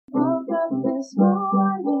this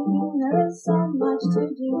morning, there is so much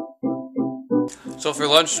to do. So for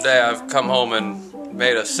lunch today, I've come home and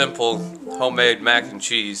made a simple homemade mac and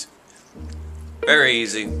cheese. Very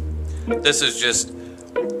easy. This is just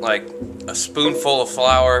like a spoonful of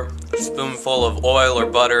flour, a spoonful of oil or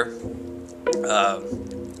butter,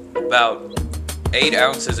 about 8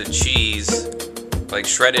 ounces of cheese, like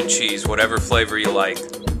shredded cheese, whatever flavor you like,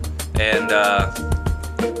 and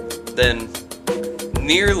then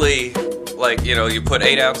nearly, like, you know, you put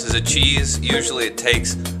 8 ounces of cheese, usually it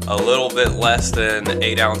takes a little bit less than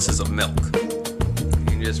 8 ounces of milk.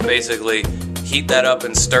 You just basically heat that up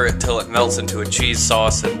and stir it till it melts into a cheese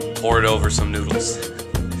sauce and pour it over some noodles.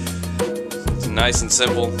 It's nice and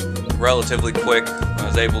simple, relatively quick. I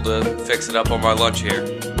was able to fix it up on my lunch here.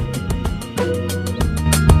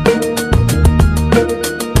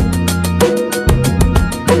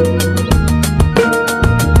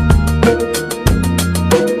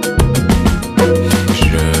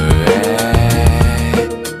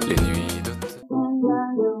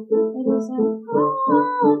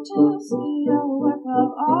 To see a work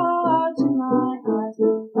of art.